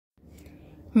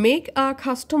Make a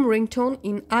custom ringtone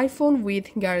in iPhone with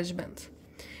GarageBand.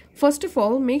 First of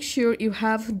all, make sure you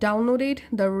have downloaded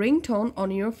the ringtone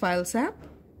on your Files app.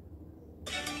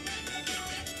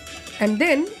 And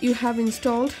then you have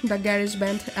installed the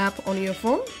GarageBand app on your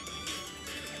phone.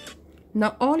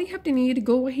 Now all you have to need,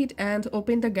 go ahead and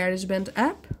open the GarageBand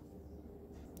app.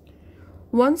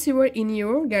 Once you are in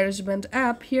your GarageBand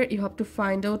app, here you have to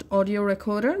find out audio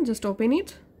recorder. Just open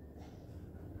it.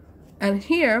 And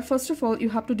here, first of all, you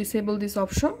have to disable this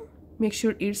option. Make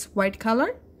sure it's white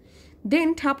color.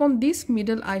 Then tap on this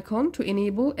middle icon to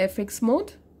enable FX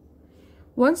mode.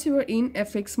 Once you are in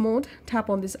FX mode, tap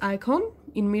on this icon,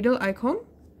 in middle icon.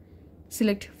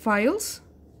 Select Files.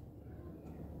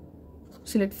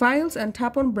 Select Files and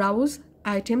tap on Browse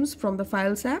Items from the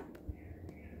Files app.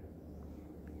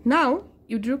 Now,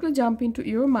 you directly jump into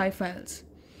your My Files.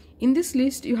 In this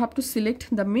list, you have to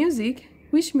select the music,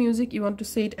 which music you want to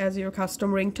set as your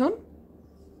custom ringtone.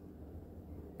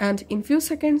 And in few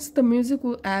seconds, the music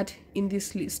will add in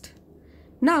this list.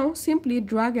 Now, simply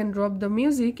drag and drop the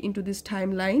music into this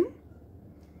timeline.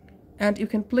 And you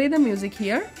can play the music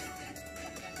here.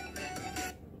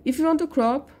 If you want to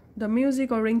crop the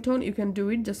music or ringtone, you can do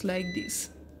it just like this.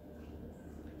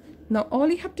 Now, all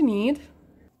you have to need,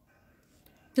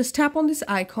 just tap on this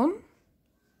icon.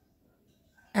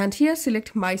 And here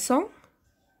select My Song.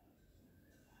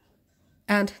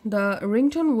 And the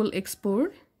ringtone will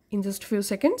export in just few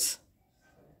seconds.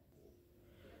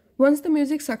 Once the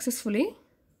music successfully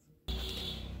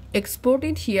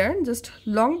exported, here just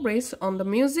long press on the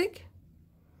music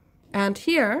and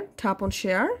here tap on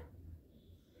Share.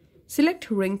 Select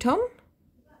Ringtone.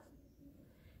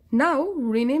 Now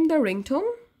rename the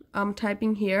ringtone. I'm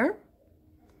typing here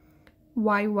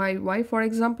YYY for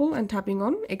example and tapping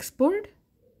on Export.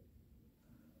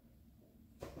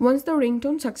 Once the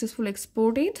ringtone successfully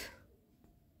exported,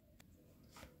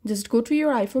 just go to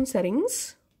your iPhone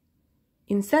settings.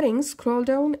 In settings, scroll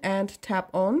down and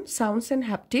tap on Sounds and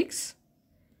Haptics.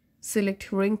 Select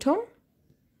Ringtone.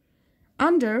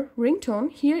 Under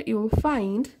Ringtone, here you will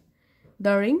find the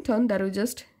ringtone that we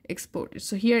just exported.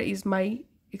 So here is my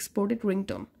exported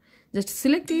ringtone. Just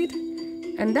select it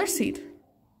and that's it.